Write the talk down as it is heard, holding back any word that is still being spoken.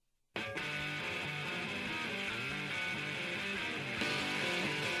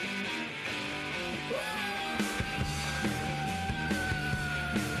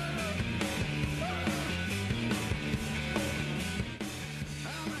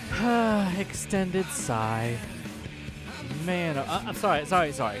Extended sigh. Man, I'm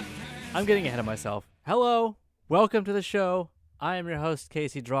sorry. I'm getting ahead of myself. Hello, welcome to the show. I am your host,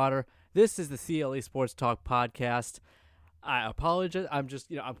 Casey Drotter. This is the CLE Sports Talk podcast. I apologize. I'm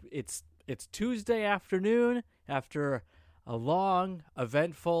just, it's Tuesday afternoon after a long,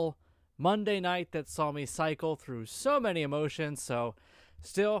 eventful Monday night that saw me cycle through so many emotions. So,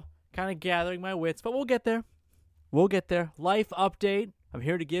 still kind of gathering my wits, but we'll get there. Life update. I'm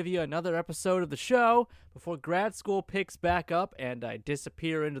here to give you another episode of the show before grad school picks back up and I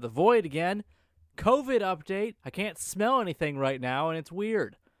disappear into the void again. COVID update. I can't smell anything right now, and it's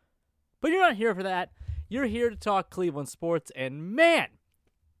weird. But you're not here for that. You're here to talk Cleveland sports, and man,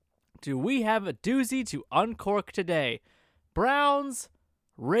 do we have a doozy to uncork today. Browns,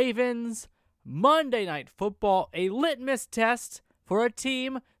 Ravens, Monday Night Football, a litmus test for a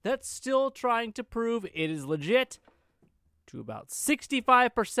team that's still trying to prove it is legit to about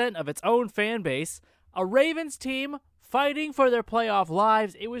 65% of its own fan base. A Ravens team fighting for their playoff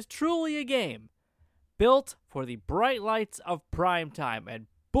lives. It was truly a game built for the bright lights of primetime, and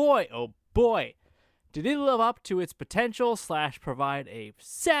boy, oh boy, did it live up to its potential / provide a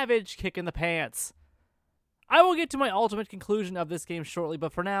savage kick in the pants. I will get to my ultimate conclusion of this game shortly,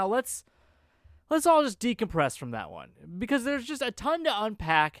 but for now, let's all just decompress from that one, because there's just a ton to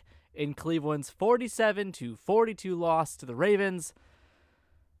unpack in Cleveland's 47-42 loss to the Ravens.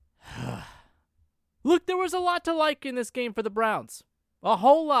 Look, there was a lot to like in this game for the Browns. A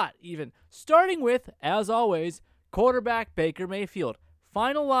whole lot, even. Starting with, as always, quarterback Baker Mayfield.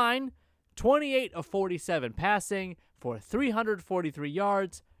 Final line, 28 of 47 passing for 343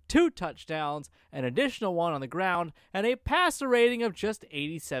 yards, 2 touchdowns, an additional 1 on the ground, and a passer rating of just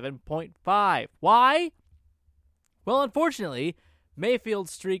 87.5. Why? Well, unfortunately,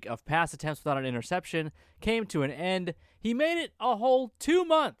 Mayfield's streak of pass attempts without an interception came to an end. He made it a whole 2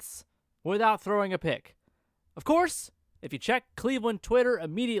 months without throwing a pick. Of course, if you check Cleveland Twitter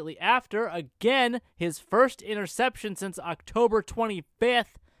immediately after, again, his first interception since October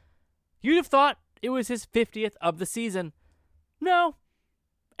 25th, you'd have thought it was his 50th of the season. No,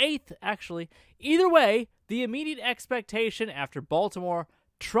 8th, actually. Either way, the immediate expectation after Baltimore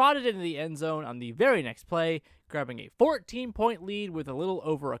trotted into the end zone on the very next play, grabbing a 14-point lead with a little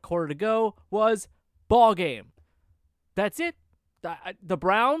over a quarter to go, was ball game. That's it. The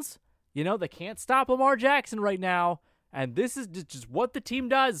Browns, they can't stop Lamar Jackson right now, and this is just what the team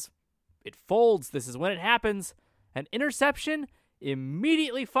does. It folds. This is when it happens. An interception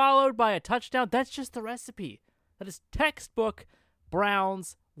immediately followed by a touchdown. That's just the recipe. That is textbook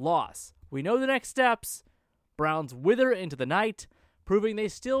Browns loss. We know the next steps. Browns wither into the night, proving they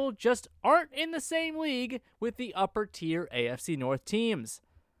still just aren't in the same league with the upper-tier AFC North teams.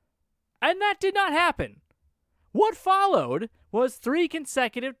 And that did not happen. What followed was 3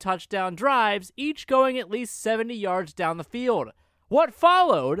 consecutive touchdown drives, each going at least 70 yards down the field. What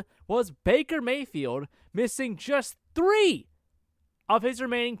followed was Baker Mayfield missing just 3 of his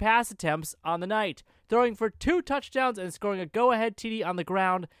remaining pass attempts on the night, throwing for 2 touchdowns and scoring a go-ahead TD on the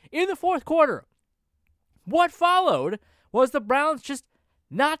ground in the fourth quarter. What followed was the Browns just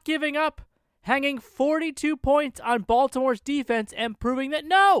not giving up, hanging 42 points on Baltimore's defense and proving that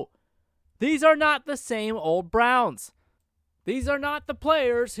no, these are not the same old Browns. These are not the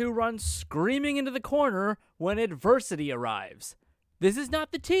players who run screaming into the corner when adversity arrives. This is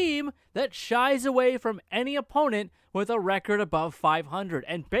not the team that shies away from any opponent with a record above 500.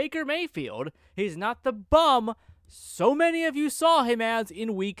 And Baker Mayfield, he's not the bum so many of you saw him as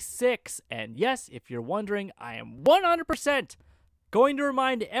in Week 6. And yes, if you're wondering, I am 100% going to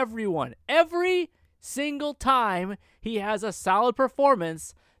remind everyone, every single time he has a solid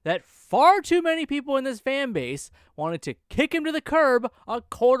performance, that far too many people in this fan base wanted to kick him to the curb a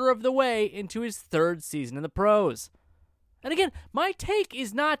quarter of the way into his 3rd season in the pros. And again, my take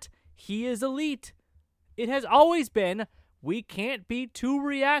is not, he is elite. It has always been, we can't be too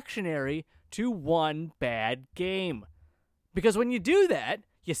reactionary to one bad game. Because when you do that,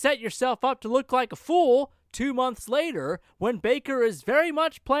 you set yourself up to look like a fool 2 months later when Baker is very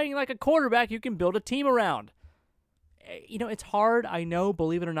much playing like a quarterback you can build a team around. It's hard, I know,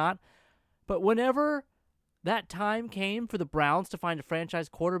 believe it or not, but whenever that time came for the Browns to find a franchise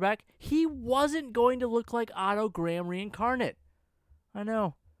quarterback, he wasn't going to look like Otto Graham reincarnate. I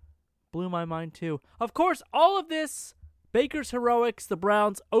know. Blew my mind too. Of course, all of this, Baker's heroics, the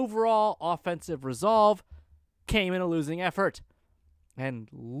Browns' overall offensive resolve, came in a losing effort. And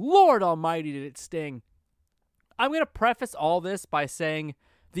Lord almighty did it sting. I'm going to preface all this by saying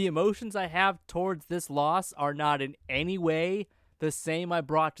the emotions I have towards this loss are not in any way the same I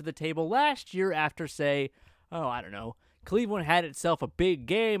brought to the table last year after, say, Cleveland had itself a big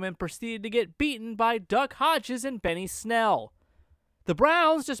game and proceeded to get beaten by Duck Hodges and Benny Snell. The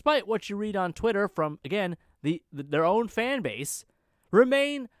Browns, despite what you read on Twitter from, again, their own fan base,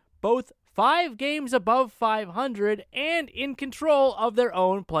 remain both 5 games above 500 and in control of their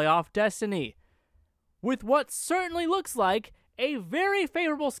own playoff destiny, with what certainly looks like a very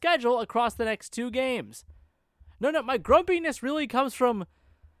favorable schedule across the next 2 games. No, my grumpiness really comes from,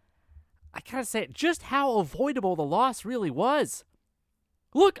 I gotta say it, just how avoidable the loss really was.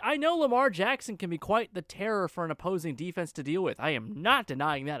 Look, I know Lamar Jackson can be quite the terror for an opposing defense to deal with. I am not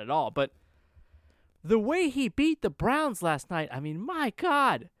denying that at all, but the way he beat the Browns last night, I mean, my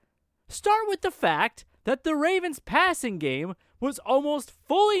God. Start with the fact that the Ravens' passing game was almost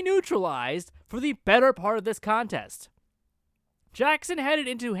fully neutralized for the better part of this contest. Jackson headed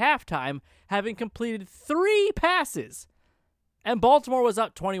into halftime having completed 3 passes, and Baltimore was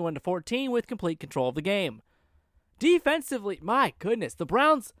up 21-14 with complete control of the game. Defensively, my goodness, the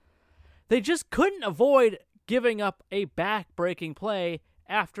Browns, they just couldn't avoid giving up a back-breaking play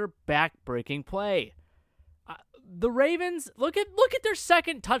after back-breaking play. The Ravens, look at their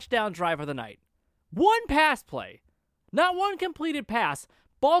second touchdown drive of the night. 1 pass play, not 1 completed pass.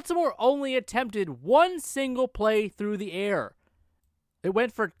 Baltimore only attempted 1 single play through the air. It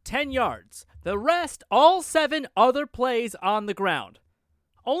went for 10 yards. The rest, all 7 other plays on the ground.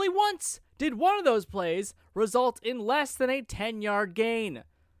 Only once did one of those plays result in less than a 10-yard gain.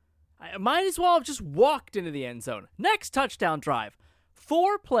 I might as well have just walked into the end zone. Next touchdown drive.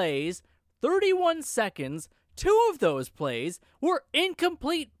 4 plays, 31 seconds. 2 of those plays were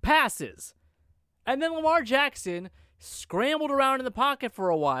incomplete passes. And then Lamar Jackson scrambled around in the pocket for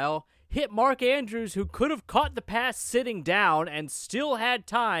a while, hit Mark Andrews, who could have caught the pass sitting down and still had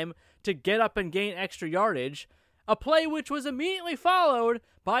time to get up and gain extra yardage, a play which was immediately followed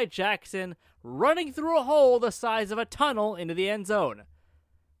by Jackson running through a hole the size of a tunnel into the end zone.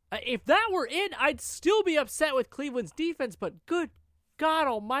 If that were it, I'd still be upset with Cleveland's defense, but good God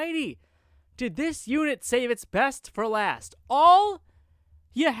almighty, did this unit save its best for last? All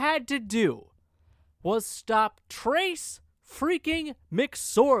you had to do was stop Trace freaking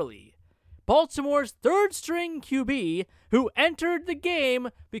McSorley, Baltimore's 3rd-string QB, who entered the game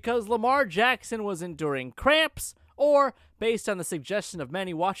because Lamar Jackson was enduring cramps, or, based on the suggestion of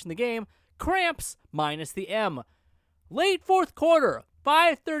many watching the game, cramps minus the M. Late 4th quarter,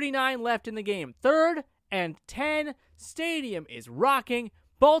 5:39 left in the game. 3rd and 10, stadium is rocking.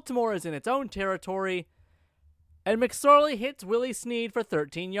 Baltimore is in its own territory, and McSorley hits Willie Snead for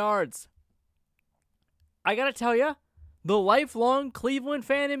 13 yards. I gotta tell you, the lifelong Cleveland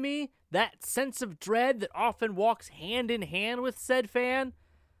fan in me, that sense of dread that often walks hand in hand with said fan,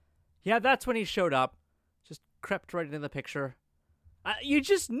 yeah, that's when he showed up. Just crept right into the picture. You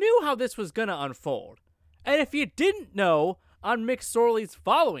just knew how this was gonna unfold. And if you didn't know on McSorley's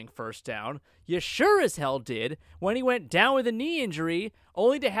following first down, you sure as hell did when he went down with a knee injury,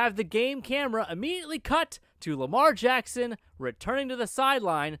 only to have the game camera immediately cut to Lamar Jackson returning to the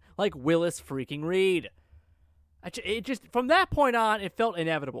sideline like Willis freaking Reed. It just, from that point on, it felt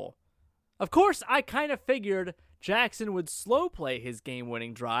inevitable. Of course, I kind of figured Jackson would slow play his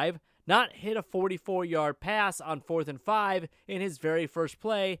game-winning drive, not hit a 44-yard pass on 4th and 5 in his very first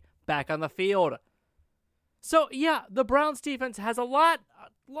play back on the field. So, yeah, the Browns defense has a lot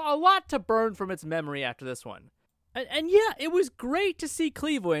to burn from its memory after this one. And yeah, it was great to see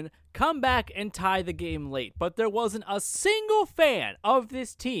Cleveland come back and tie the game late, but there wasn't a single fan of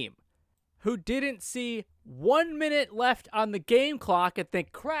this team who didn't see 1 minute left on the game clock and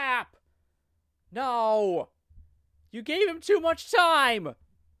think, crap, no, you gave him too much time.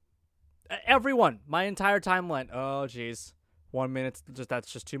 Everyone, my entire timeline, oh geez, 1 minute,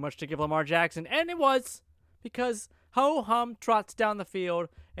 that's just too much to give Lamar Jackson, and it was. Because ho-hum trots down the field,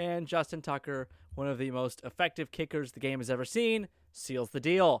 and Justin Tucker, one of the most effective kickers the game has ever seen, seals the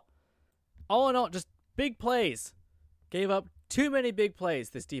deal. All in all, just big plays. Gave up too many big plays,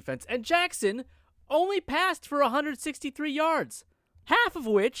 this defense. And Jackson only passed for 163 yards, half of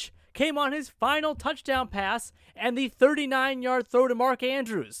which came on his final touchdown pass and the 39-yard throw to Mark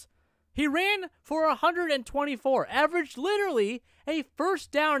Andrews. He ran for 124, averaged literally a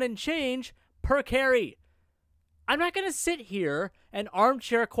first down and change per carry. I'm not going to sit here and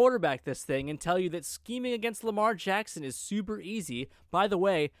armchair quarterback this thing and tell you that scheming against Lamar Jackson is super easy. By the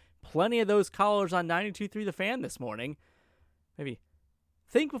way, plenty of those callers on 92.3 The Fan this morning. Maybe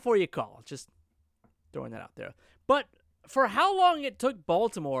think before you call. Just throwing that out there. But for how long it took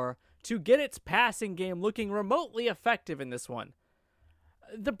Baltimore to get its passing game looking remotely effective in this one,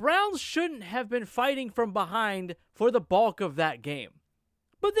 the Browns shouldn't have been fighting from behind for the bulk of that game.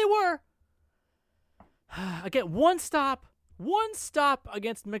 But they were. Again, one stop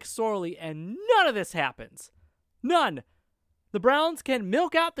against McSorley, and none of this happens. None. The Browns can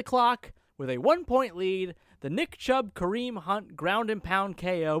milk out the clock with a 1-point lead, the Nick Chubb, Kareem Hunt ground and pound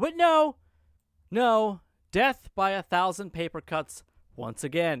KO, but no, death by 1,000 paper cuts once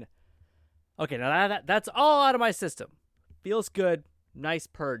again. Okay, now that's all out of my system. Feels good. Nice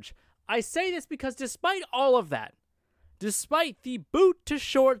purge. I say this because despite all of that, despite the boot to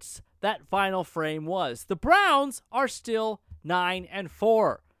shorts that final frame was, the Browns are still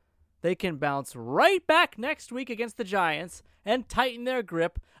 9-4. They can bounce right back next week against the Giants and tighten their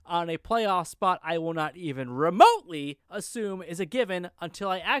grip on a playoff spot I will not even remotely assume is a given until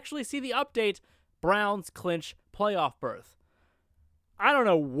I actually see the update, Browns clinch playoff berth. I don't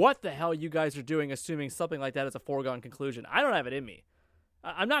know what the hell you guys are doing assuming something like that is a foregone conclusion. I don't have it in me.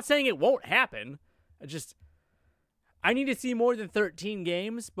 I'm not saying it won't happen. I need to see more than 13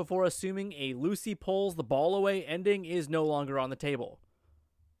 games before assuming a Lucy pulls the ball away ending is no longer on the table.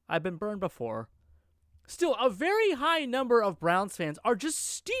 I've been burned before. Still, a very high number of Browns fans are just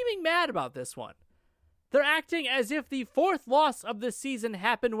steaming mad about this one. They're acting as if the fourth loss of the season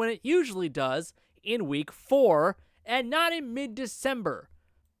happened when it usually does, in week 4, and not in mid-December.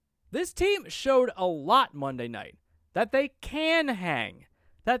 This team showed a lot Monday night. That they can hang.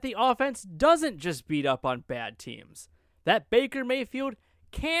 That the offense doesn't just beat up on bad teams. That Baker Mayfield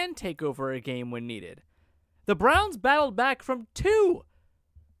can take over a game when needed. The Browns battled back from two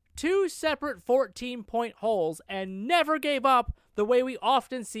separate 14-point holes and never gave up the way we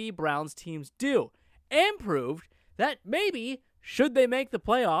often see Browns teams do, and proved that maybe, should they make the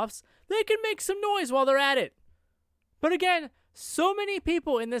playoffs, they can make some noise while they're at it. But again, so many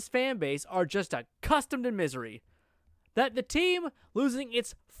people in this fan base are just accustomed to misery that the team losing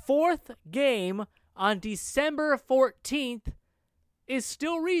its 4th game on December 14th is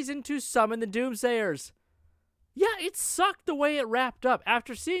still reason to summon the doomsayers. Yeah, it sucked the way it wrapped up.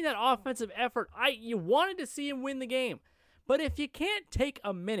 After seeing that offensive effort, you wanted to see him win the game. But if you can't take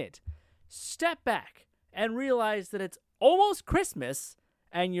a minute, step back and realize that it's almost Christmas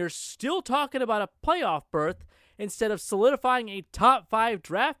and you're still talking about a playoff berth instead of solidifying a top 5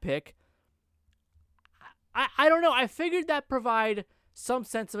 draft pick, I don't know. I figured that provide some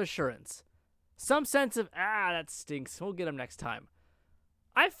sense of assurance. Some sense of, that stinks. We'll get him next time.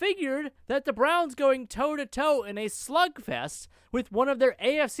 I figured that the Browns going toe-to-toe in a slugfest with one of their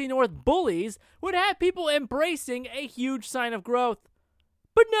AFC North bullies would have people embracing a huge sign of growth.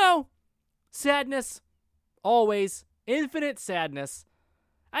 But no. Sadness. Always. Infinite sadness.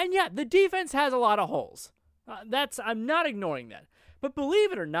 And yet, the defense has a lot of holes. I'm not ignoring that. But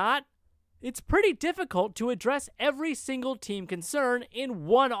believe it or not, it's pretty difficult to address every single team concern in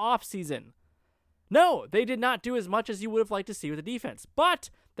one offseason. No, they did not do as much as you would have liked to see with the defense, but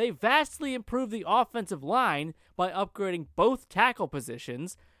they vastly improved the offensive line by upgrading both tackle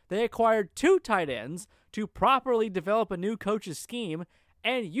positions. They acquired 2 tight ends to properly develop a new coach's scheme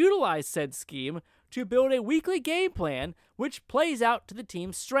and utilize said scheme to build a weekly game plan which plays out to the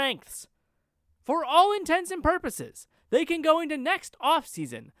team's strengths. For all intents and purposes, they can go into next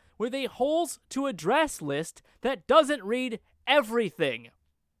offseason with a holes to address list that doesn't read everything.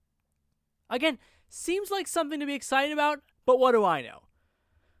 Again, seems like something to be excited about, but what do I know?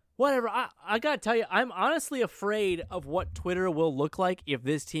 Whatever, I gotta tell you, I'm honestly afraid of what Twitter will look like if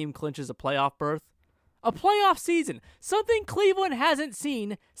this team clinches a playoff berth. A playoff season, something Cleveland hasn't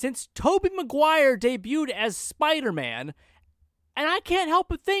seen since Tobey Maguire debuted as Spider-Man, and I can't help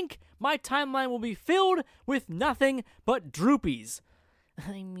but think my timeline will be filled with nothing but droopies.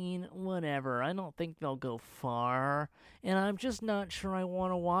 I mean, whatever. I don't think they'll go far. And I'm just not sure I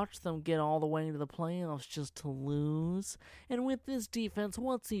want to watch them get all the way into the playoffs just to lose. And with this defense,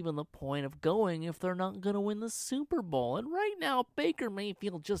 what's even the point of going if they're not going to win the Super Bowl? And right now, Baker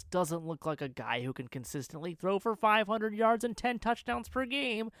Mayfield just doesn't look like a guy who can consistently throw for 500 yards and 10 touchdowns per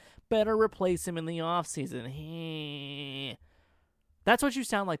game. Better replace him in the offseason. That's what you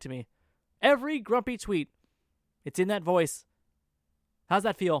sound like to me. Every grumpy tweet. It's in that voice. How's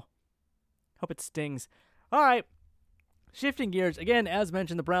that feel? Hope it stings. All right. Shifting gears. Again, as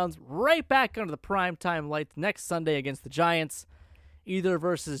mentioned, the Browns right back under the primetime lights next Sunday against the Giants. Either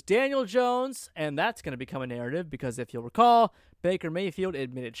versus Daniel Jones, and that's going to become a narrative because if you'll recall, Baker Mayfield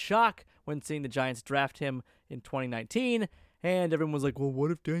admitted shock when seeing the Giants draft him in 2019. And everyone was like, well,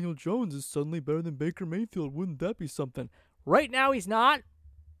 what if Daniel Jones is suddenly better than Baker Mayfield? Wouldn't that be something? Right now, he's not.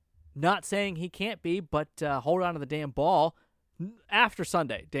 Not saying he can't be, but hold on to the damn ball. After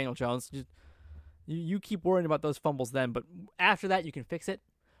Sunday, Daniel Jones, you keep worrying about those fumbles then, but after that, you can fix it.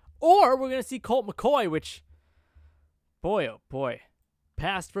 Or we're going to see Colt McCoy, which, boy, oh boy,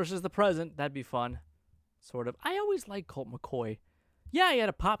 past versus the present, that'd be fun. sort of. I always liked Colt McCoy. Yeah, he had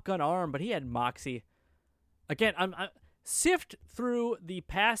a pop gun arm, but he had moxie. Again, I'm sift through the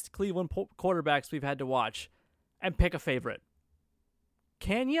past Cleveland quarterbacks we've had to watch and pick a favorite.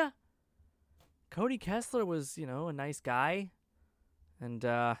 Can ya? Cody Kessler was, a nice guy. And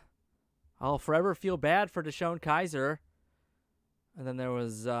I'll forever feel bad for Deshaun Kaiser. And then there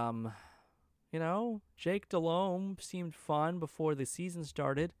was, Jake Delhomme seemed fun before the season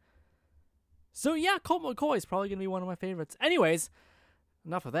started. So, yeah, Colt McCoy is probably going to be one of my favorites. Anyways,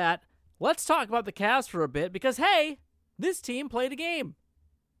 enough of that. Let's talk about the Cavs for a bit because, hey, this team played a game.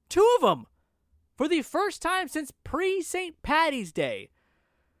 2 of them. For the first time since pre-St. Patty's Day.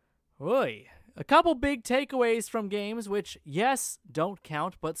 Oy. A couple big takeaways from games, which, yes, don't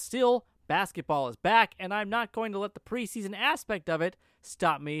count, but still, basketball is back, and I'm not going to let the preseason aspect of it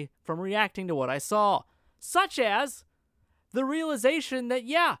stop me from reacting to what I saw. Such as the realization that,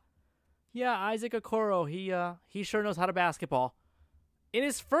 Isaac Okoro, he sure knows how to basketball. In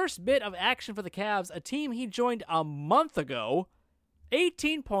his first bit of action for the Cavs, a team he joined a month ago,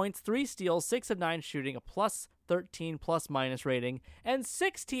 18 points, 3 steals, 6 of 9 shooting, a plus 13 plus-minus rating, and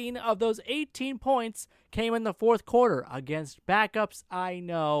 16 of those 18 points came in the fourth quarter against backups, I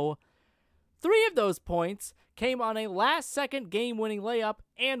know. 3 of those points came on a last-second game-winning layup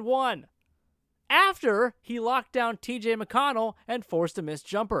and 1 after he locked down T.J. McConnell and forced a missed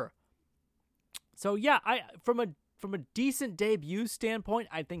jumper. So yeah, from a decent debut standpoint,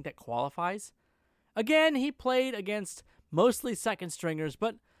 I think that qualifies. Again, he played against mostly second stringers,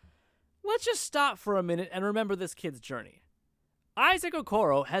 but let's just stop for a minute and remember this kid's journey. Isaac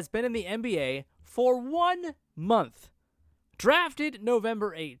Okoro has been in the NBA for 1 month. Drafted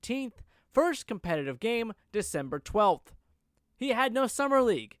November 18th, first competitive game December 12th. He had no summer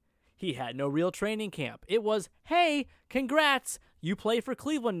league. He had no real training camp. It was, hey, congrats, you play for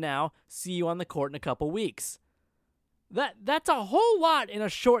Cleveland now, see you on the court in a couple weeks. That's a whole lot in a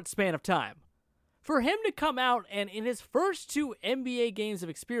short span of time. For him to come out and in his first 2 NBA games of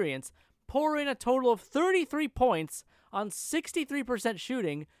experience, pour in a total of 33 points on 63%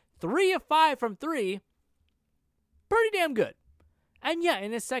 shooting, 3 of 5 from 3, pretty damn good. And yeah,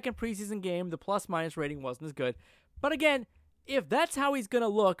 in his second preseason game, the plus-minus rating wasn't as good. But again, if that's how he's going to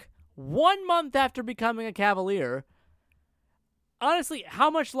look 1 month after becoming a Cavalier, honestly, how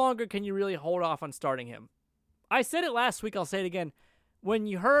much longer can you really hold off on starting him? I said it last week, I'll say it again. When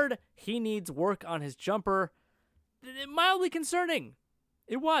you heard he needs work on his jumper, mildly concerning.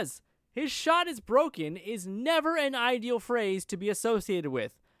 It was. His shot is broken is never an ideal phrase to be associated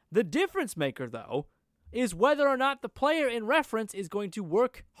with. The difference maker, though, is whether or not the player in reference is going to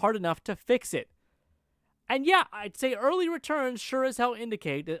work hard enough to fix it. And yeah, I'd say early returns sure as hell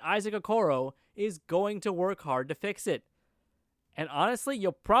indicate that Isaac Okoro is going to work hard to fix it. And honestly,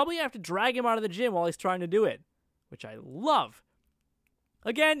 you'll probably have to drag him out of the gym while he's trying to do it, which I love.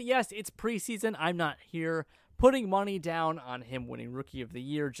 Again, yes, it's preseason. I'm not here putting money down on him winning Rookie of the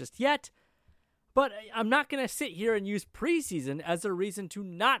Year just yet, but I'm not going to sit here and use preseason as a reason to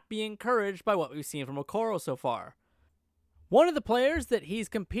not be encouraged by what we've seen from Okoro so far. One of the players that he's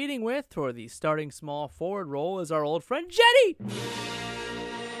competing with for the starting small forward role is our old friend Jetty.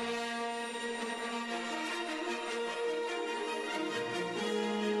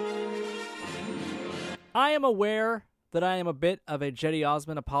 I am aware that I am a bit of a Jetty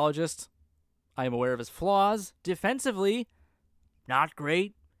Osman apologist. I am aware of his flaws. Defensively, not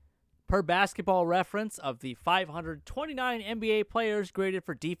great. Per Basketball Reference, of the 529 NBA players graded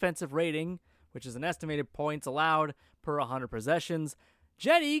for defensive rating, which is an estimated points allowed per 100 possessions,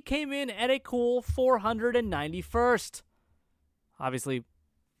 Jetty came in at a cool 491st. Obviously,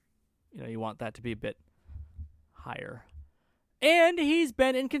 you want that to be a bit higher. And he's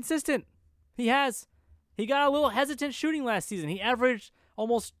been inconsistent. He has. He got a little hesitant shooting last season. He averaged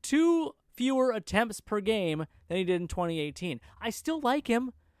almost 2 fewer attempts per game than he did in 2018. I still like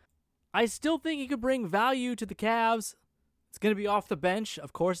him. I still think he could bring value to the Cavs. It's going to be off the bench,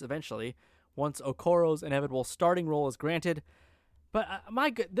 of course, eventually, once Okoro's inevitable starting role is granted. But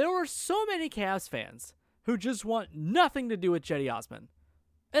there were so many Cavs fans who just want nothing to do with Jetty Osman.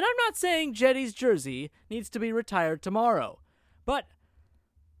 And I'm not saying Jetty's jersey needs to be retired tomorrow. But,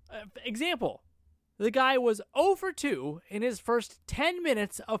 example, the guy was 0 for 2 in his first 10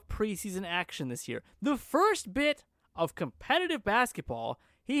 minutes of preseason action this year. The first bit of competitive basketball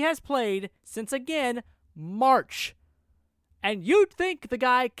he has played since, again, March. And you'd think the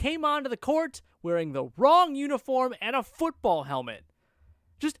guy came onto the court wearing the wrong uniform and a football helmet.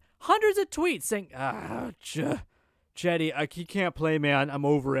 Just hundreds of tweets saying, Jetty, he can't play, man. I'm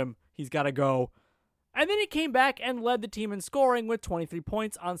over him. He's got to go. And then he came back and led the team in scoring with 23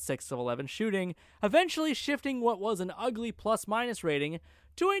 points on 6 of 11 shooting, eventually shifting what was an ugly plus-minus rating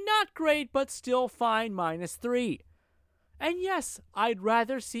to a not great but still fine -3. And yes, I'd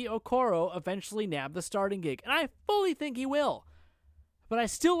rather see Okoro eventually nab the starting gig, and I fully think he will. But I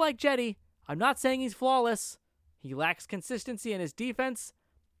still like Jetty. I'm not saying he's flawless. He lacks consistency in his defense.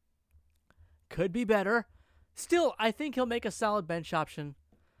 Could be better. Still, I think he'll make a solid bench option.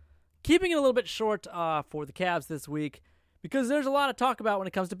 Keeping it a little bit short for the Cavs this week, because there's a lot to talk about when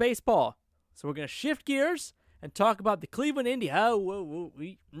it comes to baseball. So we're going to shift gears and talk about the Cleveland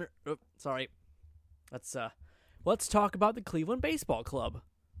Indians. Sorry. Let's talk about the Cleveland Baseball Club.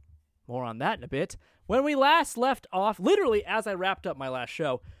 More on that in a bit. When we last left off, literally as I wrapped up my last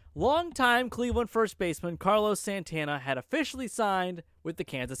show, longtime Cleveland first baseman Carlos Santana had officially signed with the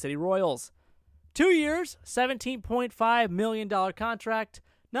Kansas City Royals. 2 years, $17.5 million contract.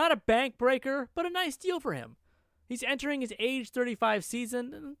 Not a bank breaker, but a nice deal for him. He's entering his age 35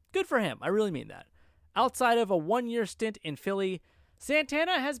 season, and good for him. I really mean that. Outside of a 1-year stint in Philly,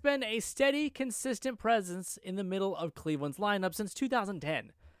 Santana has been a steady, consistent presence in the middle of Cleveland's lineup since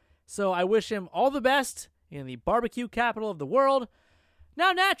 2010. So I wish him all the best in the barbecue capital of the world.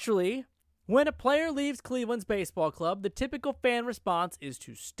 Now, naturally, when a player leaves Cleveland's baseball club, the typical fan response is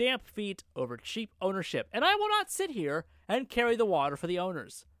to stamp feet over cheap ownership. And I will not sit here and carry the water for the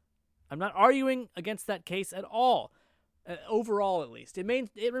owners. I'm not arguing against that case at all, overall at least.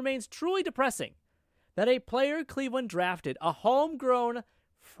 It remains truly depressing that a player Cleveland drafted, a homegrown,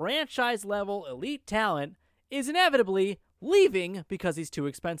 franchise-level elite talent, is inevitably leaving because he's too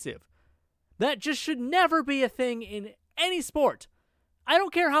expensive. That just should never be a thing in any sport. I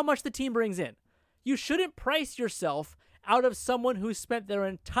don't care how much the team brings in. You shouldn't price yourself out of someone who's spent their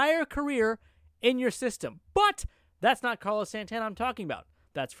entire career in your system. But that's not Carlos Santana I'm talking about.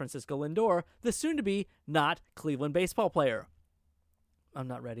 That's Francisco Lindor, the soon-to-be not Cleveland baseball player. I'm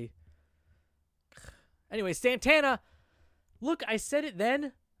not ready. Anyway, Santana, look, I said it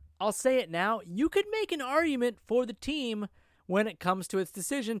then. I'll say it now. You could make an argument for the team when it comes to its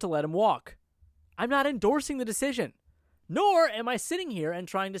decision to let him walk. I'm not endorsing the decision. Nor am I sitting here and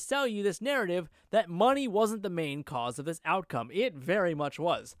trying to sell you this narrative that money wasn't the main cause of this outcome. It very much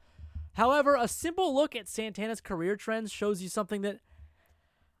was. However, a simple look at Santana's career trends shows you something that,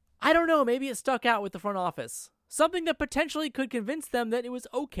 I don't know, maybe it stuck out with the front office. Something that potentially could convince them that it was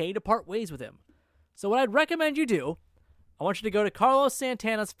okay to part ways with him. So what I'd recommend you do, I want you to go to Carlos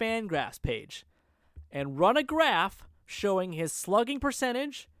Santana's Fangraphs page and run a graph showing his slugging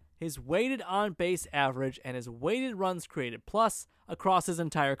percentage, his weighted on-base average, and his weighted runs created plus across his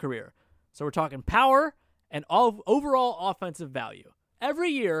entire career. So we're talking power and overall offensive value every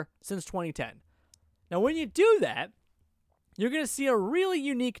year since 2010. Now, when you do that, you're going to see a really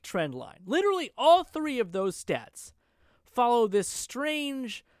unique trend line. Literally all three of those stats follow this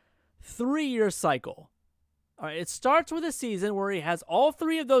strange 3-year cycle. All right, it starts with a season where he has all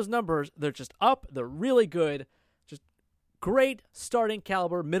three of those numbers. They're just up. They're really good. Just great starting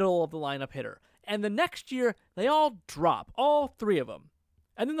caliber, middle of the lineup hitter. And the next year, they all drop, all three of them.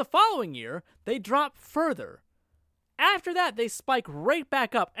 And then the following year, they drop further. After that, they spike right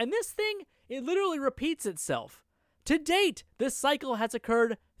back up. And this thing, it literally repeats itself. To date, this cycle has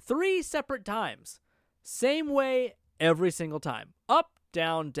occurred 3 separate times. Same way every single time. Up,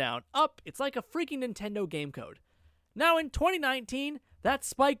 down, down, up. It's like a freaking Nintendo game code. Now in 2019, that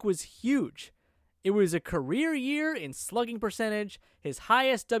spike was huge. It was a career year in slugging percentage, his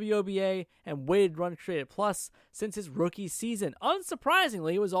highest WOBA and weighted run created plus since his rookie season.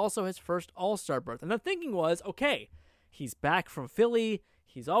 Unsurprisingly, it was also his first All-Star berth. And the thinking was, okay, he's back from Philly.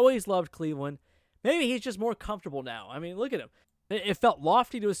 He's always loved Cleveland. Maybe he's just more comfortable now. I mean, look at him. It felt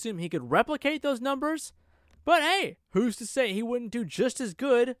lofty to assume he could replicate those numbers. But hey, who's to say he wouldn't do just as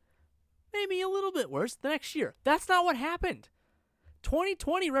good, maybe a little bit worse, the next year? That's not what happened.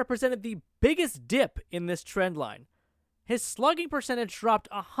 2020 represented the biggest dip in this trend line. His slugging percentage dropped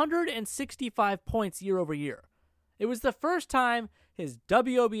 165 points year over year. It was the first time his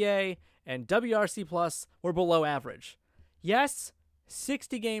WOBA and WRC plus were below average. Yes,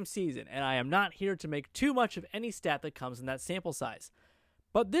 60-game season, and I am not here to make too much of any stat that comes in that sample size.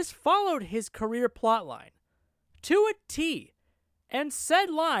 But this followed his career plot line to a T, and said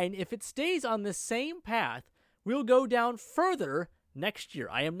line, if it stays on the same path, will go down further next year.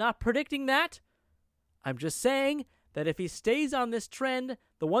 I am not predicting that. I'm just saying that if he stays on this trend,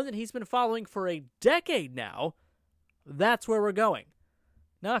 the one that he's been following for a decade now, that's where we're going.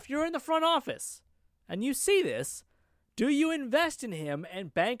 Now, if you're in the front office and you see this, do you invest in him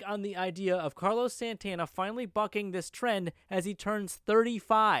and bank on the idea of Carlos Santana finally bucking this trend as he turns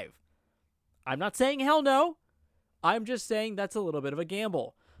 35? I'm not saying hell no. I'm just saying that's a little bit of a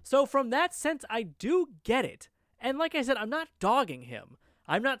gamble. So from that sense, I do get it. And like I said, I'm not dogging him.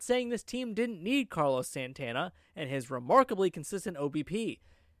 I'm not saying this team didn't need Carlos Santana and his remarkably consistent OBP.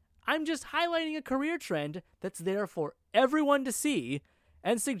 I'm just highlighting a career trend that's there for everyone to see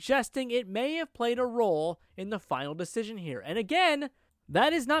and suggesting it may have played a role in the final decision here. And again,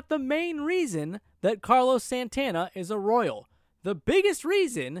 that is not the main reason that Carlos Santana is a Royal. The biggest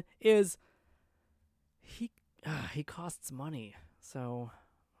reason is he costs money, so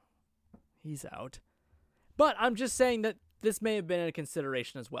he's out. But I'm just saying that this may have been a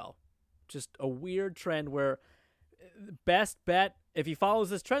consideration as well. Just a weird trend where best bet, if he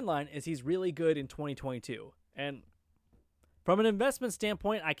follows this trend line, is he's really good in 2022. And from an investment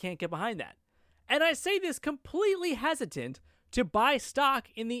standpoint, I can't get behind that. And I say this completely hesitant to buy stock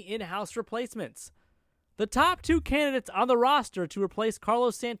in the in-house replacements. The top two candidates on the roster to replace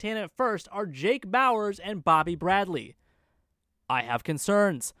Carlos Santana at first are Jake Bauers and Bobby Bradley. I have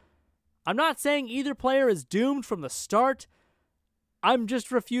concerns. I'm not saying either player is doomed from the start. I'm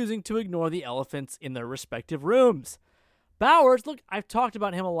just refusing to ignore the elephants in their respective rooms. Bauers, look, I've talked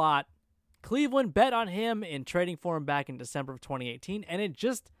about him a lot. Cleveland bet on him in trading for him back in December of 2018, and it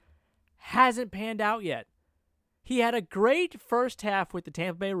just hasn't panned out yet. He had a great first half with the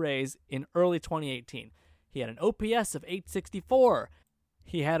Tampa Bay Rays in early 2018. He had an OPS of 864.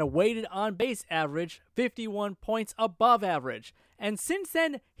 He had a weighted on-base average 51 points above average. And since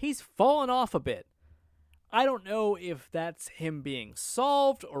then, he's fallen off a bit. I don't know if that's him being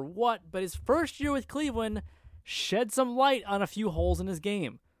solved or what, but his first year with Cleveland shed some light on a few holes in his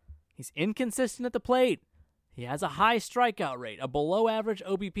game. He's inconsistent at the plate. He has a high strikeout rate, a below-average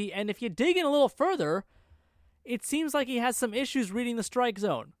OBP, and if you dig in a little further, it seems like he has some issues reading the strike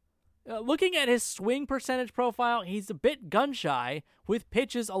zone. Looking at his swing percentage profile, he's a bit gun-shy with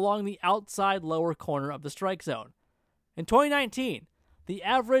pitches along the outside lower corner of the strike zone. In 2019, the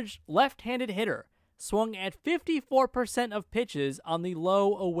average left-handed hitter swung at 54% of pitches on the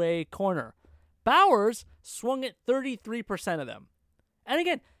low away corner. Bauers swung at 33% of them. And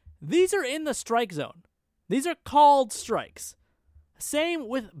again, these are in the strike zone. These are called strikes. Same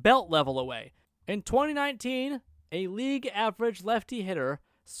with belt level away. In 2019, a league average lefty hitter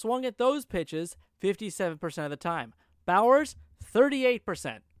swung at those pitches 57% of the time. Bauers,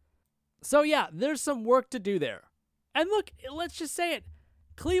 38%. So yeah, there's some work to do there. And look, let's just say it.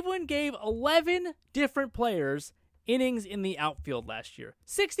 Cleveland gave 11 different players innings in the outfield last year.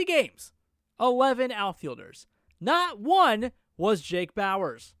 60 games. 11 outfielders. Not one was Jake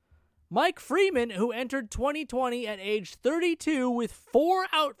Bauers. Mike Freeman, who entered 2020 at age 32 with 4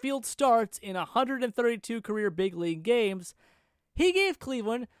 outfield starts in 132 career big league games, he gave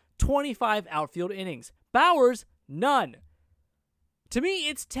Cleveland 25 outfield innings. Bauers, none. To me,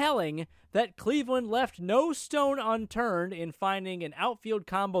 it's telling that Cleveland left no stone unturned in finding an outfield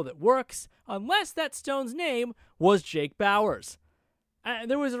combo that works, unless that stone's name was Jake Bauers.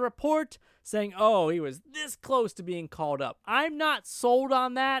 There was a report saying, he was this close to being called up. I'm not sold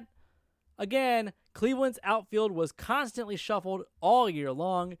on that. Again, Cleveland's outfield was constantly shuffled all year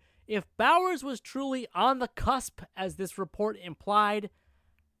long. If Bauers was truly on the cusp, as this report implied,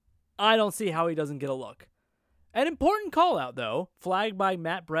 I don't see how he doesn't get a look. An important call-out, though, flagged by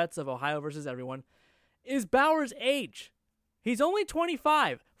Matt Bretz of Ohio vs. Everyone, is Bauers' age. He's only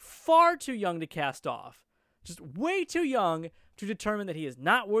 25, far too young to cast off. Just way too young to determine that he is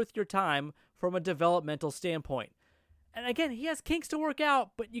not worth your time from a developmental standpoint. And again, he has kinks to work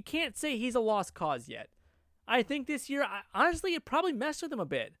out, but you can't say he's a lost cause yet. I think this year, honestly, it probably messed with him a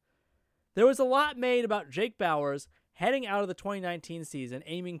bit. There was a lot made about Jake Bauers heading out of the 2019 season,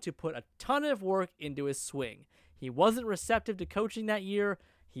 aiming to put a ton of work into his swing. He wasn't receptive to coaching that year.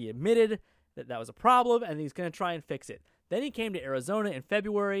 He admitted that that was a problem, and he's going to try and fix it. Then he came to Arizona in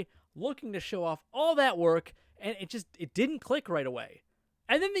February, looking to show off all that work, and it didn't click right away.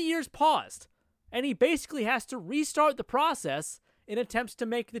 And then the years paused, and he basically has to restart the process in attempts to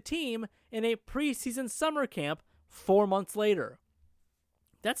make the team in a preseason summer camp 4 months later.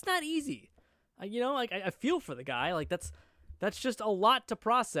 That's not easy. I feel for the guy. That's just a lot to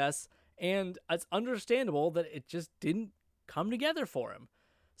process, and it's understandable that it just didn't come together for him.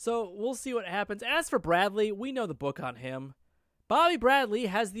 So we'll see what happens. As for Bradley, we know the book on him. Bobby Bradley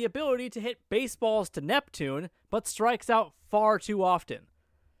has the ability to hit baseballs to Neptune, but strikes out far too often.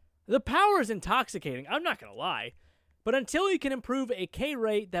 The power is intoxicating, I'm not going to lie, but until he can improve a K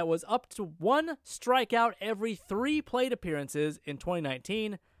rate that was up to 1 strikeout every 3 plate appearances in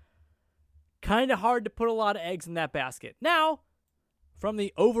 2019, kind of hard to put a lot of eggs in that basket. Now, from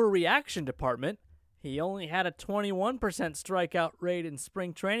the overreaction department, He only had a 21% strikeout rate in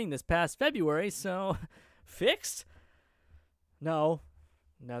spring training this past February, so fixed? No,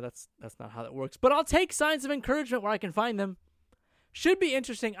 that's not how that works. But I'll take signs of encouragement where I can find them. Should be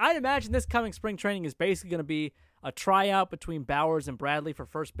interesting. I'd imagine this coming spring training is basically going to be a tryout between Bowers and Bradley for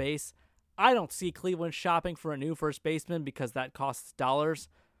first base. I don't see Cleveland shopping for a new first baseman because that costs dollars.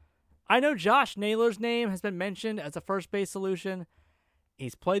 I know Josh Naylor's name has been mentioned as a first base solution.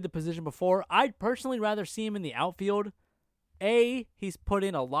 He's played the position before. I'd personally rather see him in the outfield. A, he's put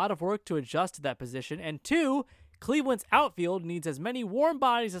in a lot of work to adjust to that position. And 2, Cleveland's outfield needs as many warm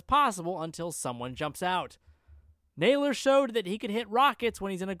bodies as possible until someone jumps out. Naylor showed that he can hit rockets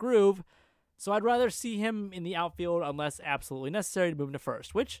when he's in a groove, so I'd rather see him in the outfield unless absolutely necessary to move him to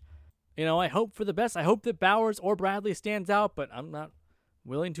first, which, I hope for the best. I hope that Bowers or Bradley stands out, but I'm not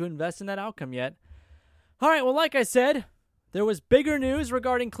willing to invest in that outcome yet. All right, well, like I said, there was bigger news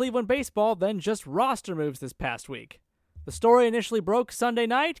regarding Cleveland baseball than just roster moves this past week. The story initially broke Sunday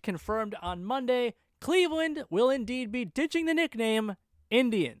night, confirmed on Monday. Cleveland will indeed be ditching the nickname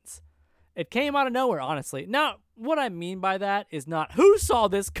Indians. It came out of nowhere, honestly. Now, what I mean by that is not who saw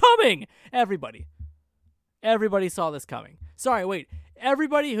this coming. Everybody saw this coming. Sorry, wait.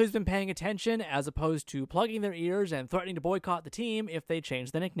 Everybody who's been paying attention as opposed to plugging their ears and threatening to boycott the team if they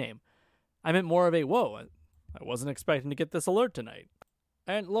change the nickname. I meant more of a, whoa, I wasn't expecting to get this alert tonight.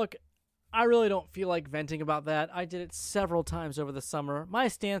 And look, I really don't feel like venting about that. I did it several times over the summer. My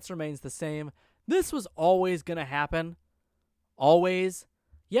stance remains the same. This was always going to happen. Always.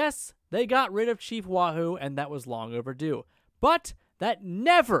 Yes, they got rid of Chief Wahoo, and that was long overdue. But that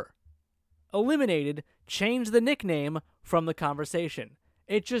never eliminated change the nickname from the conversation.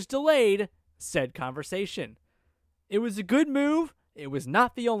 It just delayed said conversation. It was a good move. It was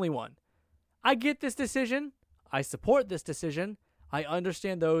not the only one. I get this decision. I support this decision. I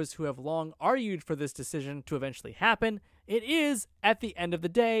understand those who have long argued for this decision to eventually happen. It is, at the end of the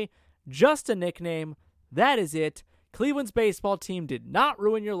day, just a nickname. That is it. Cleveland's baseball team did not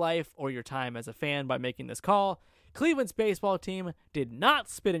ruin your life or your time as a fan by making this call. Cleveland's baseball team did not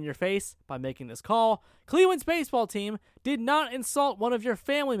spit in your face by making this call. Cleveland's baseball team did not insult one of your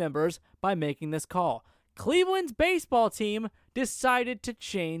family members by making this call. Cleveland's baseball team decided to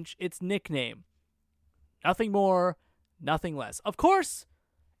change its nickname. Nothing more, nothing less. Of course,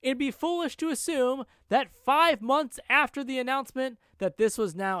 it'd be foolish to assume that 5 months after the announcement that this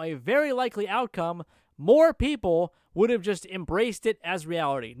was now a very likely outcome, more people would have just embraced it as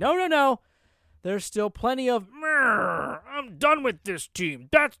reality. No. There's still plenty of, I'm done with this team.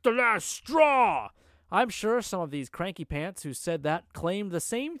 That's the last straw. I'm sure some of these cranky pants who said that claimed the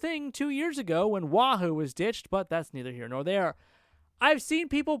same thing 2 years ago when Wahoo was ditched, but that's neither here nor there. I've seen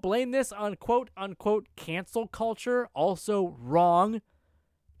people blame this on quote-unquote cancel culture, also wrong.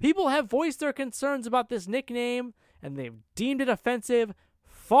 People have voiced their concerns about this nickname, and they've deemed it offensive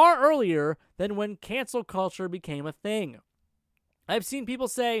far earlier than when cancel culture became a thing. I've seen people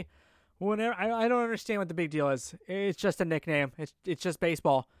say, whenever I don't understand what the big deal is. It's just a nickname. It's just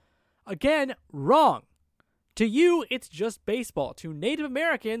baseball. Again, wrong. To you, it's just baseball. To Native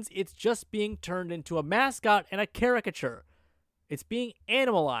Americans, it's just being turned into a mascot and a caricature. It's being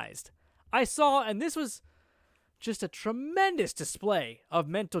animalized. I saw, and this was just a tremendous display of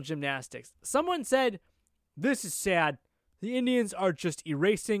mental gymnastics. Someone said, "This is sad. The Indians are just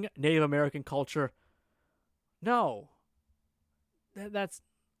erasing Native American culture." No.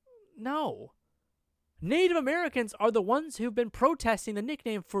 No. Native Americans are the ones who've been protesting the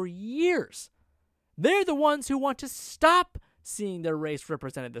nickname for years. They're the ones who want to stop seeing their race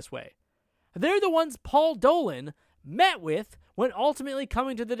represented this way. They're the ones Paul Dolan met with when ultimately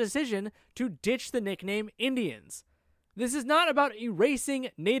coming to the decision to ditch the nickname Indians. This is not about erasing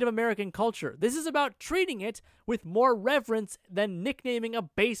Native American culture. This is about treating it with more reverence than nicknaming a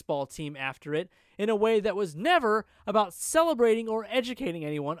baseball team after it in a way that was never about celebrating or educating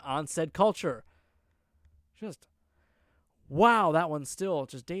anyone on said culture. Just, wow, that one's still,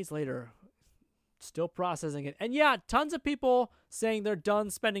 just days later, still processing it. And yeah, tons of people saying they're done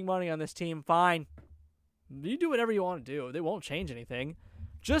spending money on this team. Fine. You do whatever you want to do. They won't change anything.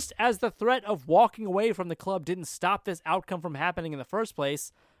 Just as the threat of walking away from the club didn't stop this outcome from happening in the first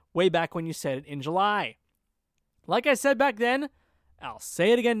place, way back when you said it in July. Like I said back then, I'll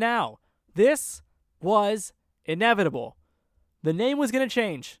say it again now. This was inevitable. The name was going to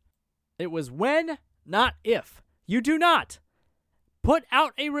change. It was when, not if. You do not put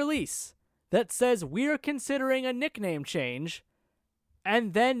out a release that says we're considering a nickname change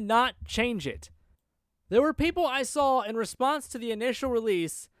and then not change it. There were people I saw in response to the initial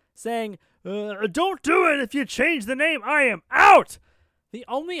release saying, don't do it if you change the name. I am out. The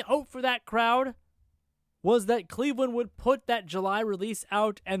only hope for that crowd was that Cleveland would put that July release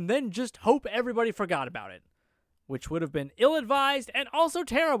out and then just hope everybody forgot about it, which would have been ill-advised and also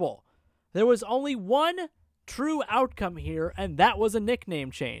terrible. There was only one true outcome here, and that was a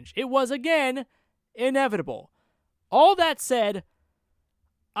nickname change. It was, again, inevitable. All that said,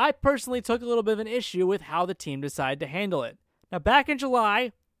 I personally took a little bit of an issue with how the team decided to handle it. Now, back in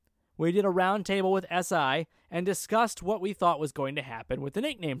July, we did a roundtable with SI and discussed what we thought was going to happen with the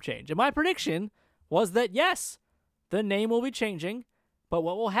nickname change. And my prediction was that, yes, the name will be changing, but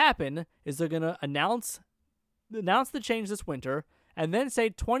what will happen is they're going to announce the change this winter, and then say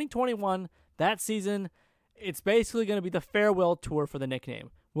 2021, that season, it's basically going to be the farewell tour for the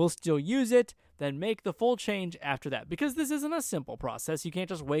nickname. We'll still use it, then make the full change after that. Because this isn't a simple process. You can't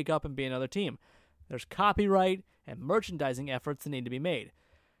just wake up and be another team. There's copyright and merchandising efforts that need to be made.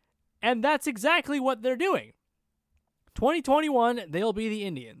 And that's exactly what they're doing. 2021, they'll be the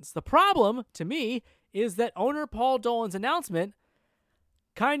Indians. The problem, to me, is that owner Paul Dolan's announcement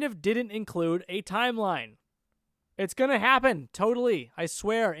kind of didn't include a timeline. It's going to happen, totally. I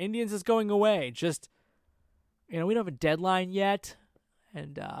swear, Indians is going away. Just, we don't have a deadline yet.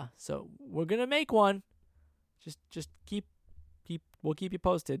 And so we're going to make one. Just we'll keep you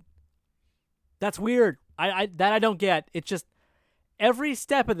posted. That's weird. I don't get. It's just, every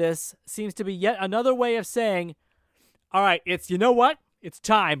step of this seems to be yet another way of saying, all right, you know what? It's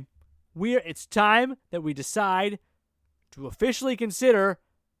time. It's time that we decide to officially consider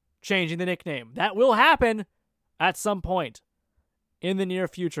changing the nickname. That will happen at some point in the near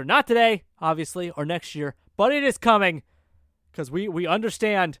future. Not today, obviously, or next year, but it is coming because we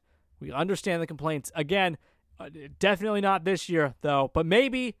understand. We understand the complaints. Again, definitely not this year, though, but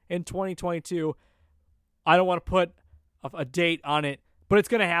maybe in 2022. I don't want to put a date on it, but it's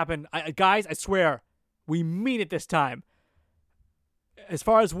going to happen. Guys, I swear, we mean it this time. As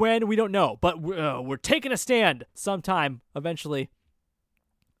far as when, we don't know, but we're taking a stand sometime eventually.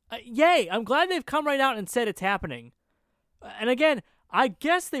 Yay, I'm glad they've come right out and said it's happening. And again, I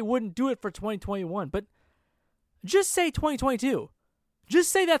guess they wouldn't do it for 2021, but just say 2022.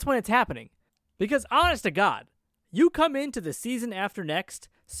 Just say that's when it's happening. Because honest to God, you come into the season after next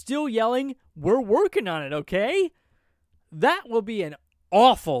still yelling, we're working on it, okay? That will be an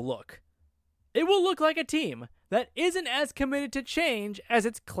awful look. It will look like a team that isn't as committed to change as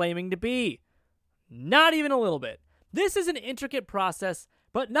it's claiming to be. Not even a little bit. This is an intricate process,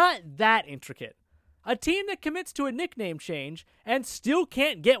 but not that intricate. A team that commits to a nickname change and still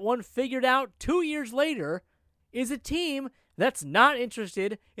can't get one figured out 2 years later is a team that's not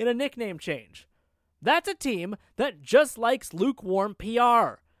interested in a nickname change. That's a team that just likes lukewarm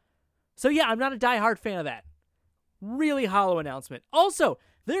PR. So yeah, I'm not a diehard fan of that. Really hollow announcement. Also,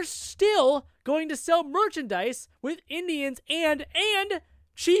 they're still going to sell merchandise with Indians and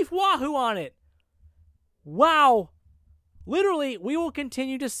Chief Wahoo on it. Wow. Literally, we will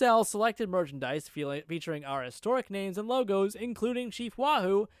continue to sell selected merchandise featuring our historic names and logos, including Chief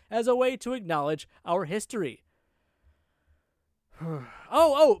Wahoo, as a way to acknowledge our history.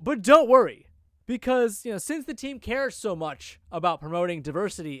 But don't worry. Because, since the team cares so much about promoting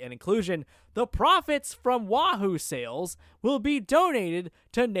diversity and inclusion, the profits from Wahoo sales will be donated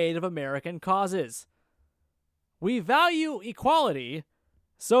to Native American causes. We value equality,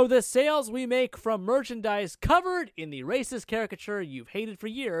 so the sales we make from merchandise covered in the racist caricature you've hated for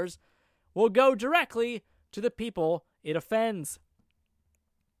years will go directly to the people it offends.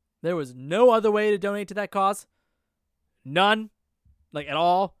 There was no other way to donate to that cause. None. At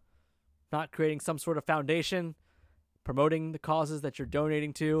all. Not creating some sort of foundation, promoting the causes that you're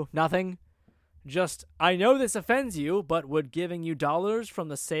donating to, nothing. Just, I know this offends you, but would giving you dollars from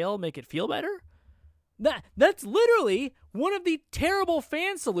the sale make it feel better? That's literally one of the terrible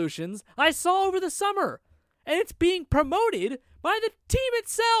fan solutions I saw over the summer, and it's being promoted by the team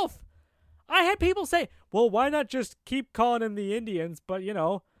itself. I had people say, well, why not just keep calling them the Indians, but,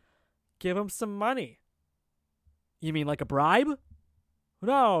 give them some money? You mean like a bribe?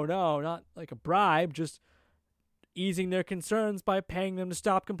 No, not like a bribe, just easing their concerns by paying them to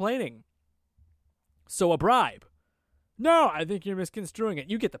stop complaining. So a bribe. No, I think you're misconstruing it.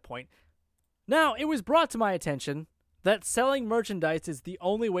 You get the point. Now, it was brought to my attention that selling merchandise is the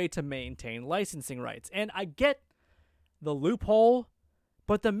only way to maintain licensing rights. And I get the loophole,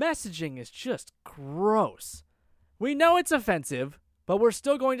 but the messaging is just gross. We know it's offensive, but we're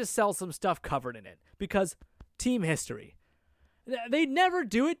still going to sell some stuff covered in it because team history. They'd never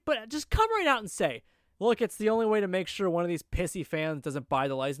do it, but just come right out and say, look, it's the only way to make sure one of these pissy fans doesn't buy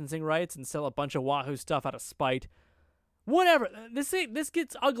the licensing rights and sell a bunch of Wahoo stuff out of spite. Whatever. This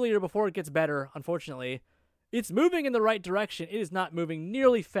gets uglier before it gets better, unfortunately. It's moving in the right direction. It is not moving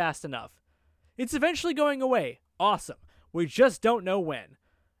nearly fast enough. It's eventually going away. Awesome. We just don't know when.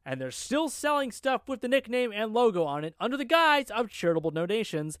 And they're still selling stuff with the nickname and logo on it under the guise of charitable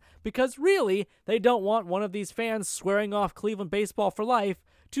donations because really, they don't want one of these fans swearing off Cleveland baseball for life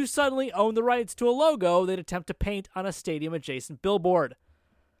to suddenly own the rights to a logo they'd attempt to paint on a stadium-adjacent billboard.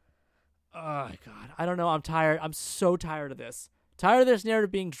 Oh, God. I don't know. I'm tired. I'm so tired of this. Tired of this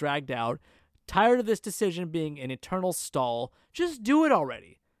narrative being dragged out. Tired of this decision being an eternal stall. Just do it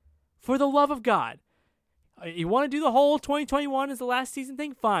already. For the love of God. You want to do the whole 2021 is the last season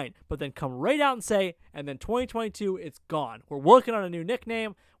thing? Fine. But then come right out and say, and then 2022, it's gone. We're working on a new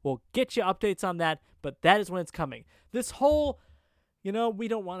nickname. We'll get you updates on that, but that is when it's coming. This whole, we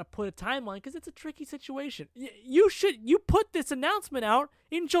don't want to put a timeline because it's a tricky situation. You put this announcement out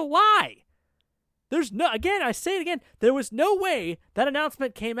in July. I say it again, there was no way that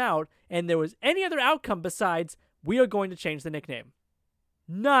announcement came out and there was any other outcome besides we are going to change the nickname.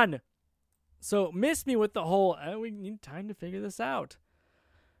 None. So miss me with the whole, we need time to figure this out.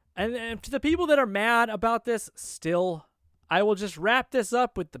 And to the people that are mad about this still, I will just wrap this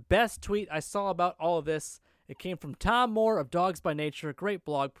up with the best tweet I saw about all of this. It came from Tom Moore of Dogs by Nature. Great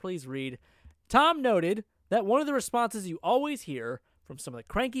blog, please read. Tom noted that one of the responses you always hear from some of the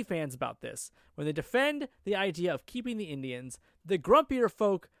cranky fans about this, when they defend the idea of keeping the Indians, the grumpier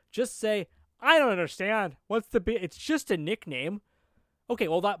folk just say, I don't understand. It's just a nickname. Okay,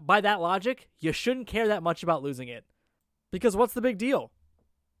 well, by that logic, you shouldn't care that much about losing it. Because what's the big deal?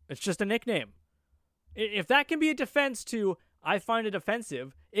 It's just a nickname. If that can be a defense to, I find it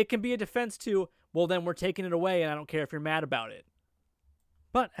offensive, it can be a defense to, well, then we're taking it away and I don't care if you're mad about it.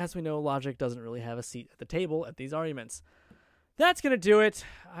 But as we know, logic doesn't really have a seat at the table at these arguments. That's going to do it.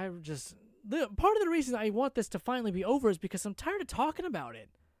 Part of the reason I want this to finally be over is because I'm tired of talking about it.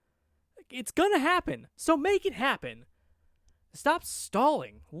 It's going to happen, so make it happen. Stop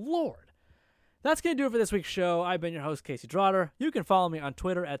stalling. Lord. That's going to do it for this week's show. I've been your host, Casey Drotter. You can follow me on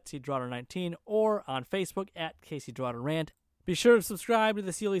Twitter at CDrotter19 or on Facebook at Casey Drotter Rant. Be sure to subscribe to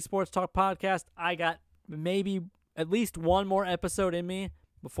the CLE Sports Talk podcast. I got maybe at least one more episode in me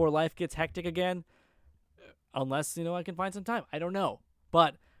before life gets hectic again. Unless, I can find some time. I don't know.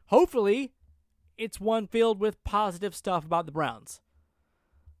 But hopefully, it's one filled with positive stuff about the Browns.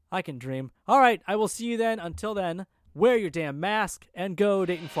 I can dream. All right, I will see you then. Until then, wear your damn mask and go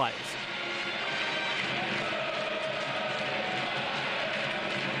Dayton Flyers.